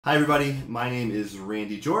Hi everybody, my name is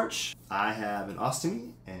Randy George. I have an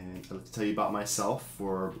ostomy and I'd like to tell you about myself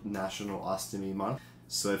for National Ostomy Month.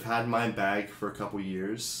 So I've had my bag for a couple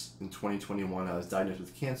years. In 2021 I was diagnosed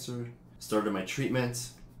with cancer, started my treatment,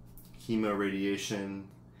 chemo radiation.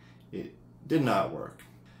 It did not work.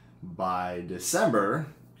 By December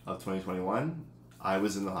of 2021 I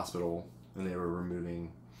was in the hospital and they were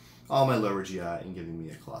removing all my lower GI and giving me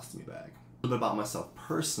a colostomy bag. A little bit about myself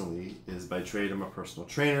personally is by trade I'm a personal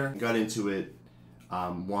trainer. I got into it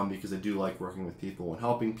one because I do like working with people and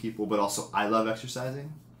helping people, but also I love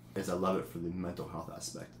exercising because I love it for the mental health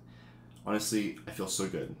aspect. Honestly, I feel so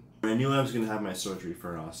good. When I knew I was going to have my surgery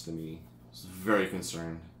for an ostomy, I was very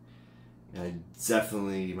concerned, and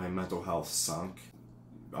my mental health sunk.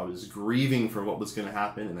 I was grieving for what was going to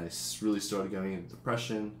happen, and I really started going into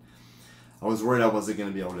depression. I was worried I wasn't going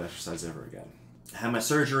to be able to exercise ever again. I had my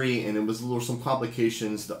surgery and it was some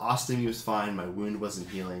complications. The ostomy was fine, my wound wasn't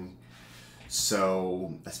healing.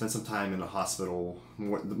 So I spent some time in the hospital,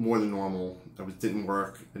 more than normal. It didn't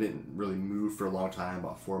work. I didn't really move for a long time,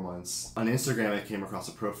 about 4 months. On Instagram I came across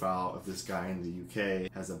a profile of this guy in the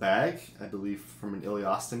UK. Has a bag, I believe from an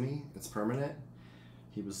ileostomy. It's permanent.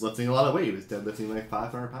 He was lifting a lot of weight. He was deadlifting like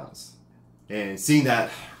 500 pounds. And seeing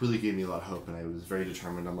that really gave me a lot of hope, and I was very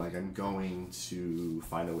determined. I'm like, I'm going to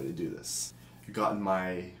find a way to do this. I've gotten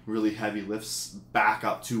my really heavy lifts back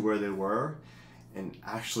up to where they were, and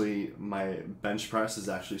actually my bench press has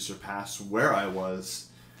actually surpassed where I was,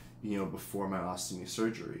 before my ostomy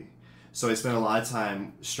surgery. So I spent a lot of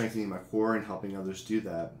time strengthening my core and helping others do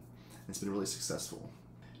that. And it's been really successful.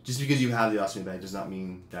 Just because you have the ostomy bag does not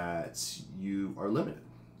mean that you are limited.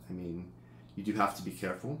 I mean, you do have to be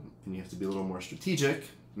careful, and you have to be a little more strategic,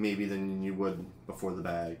 maybe, than you would before the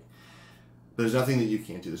bag. But there's nothing that you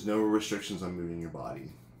can't do. There's no restrictions on moving your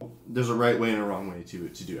body. There's a right way and a wrong way to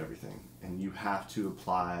do everything. And you have to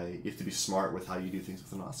you have to be smart with how you do things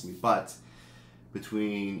with an ostomy. But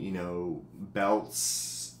between,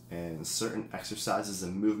 belts and certain exercises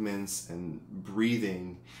and movements and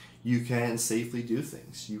breathing, you can safely do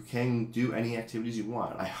things. You can do any activities you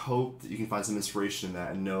want. I hope that you can find some inspiration in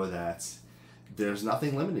that and know that there's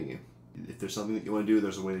nothing limiting you. If there's something that you want to do,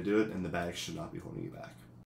 there's a way to do it, and the bag should not be holding you back.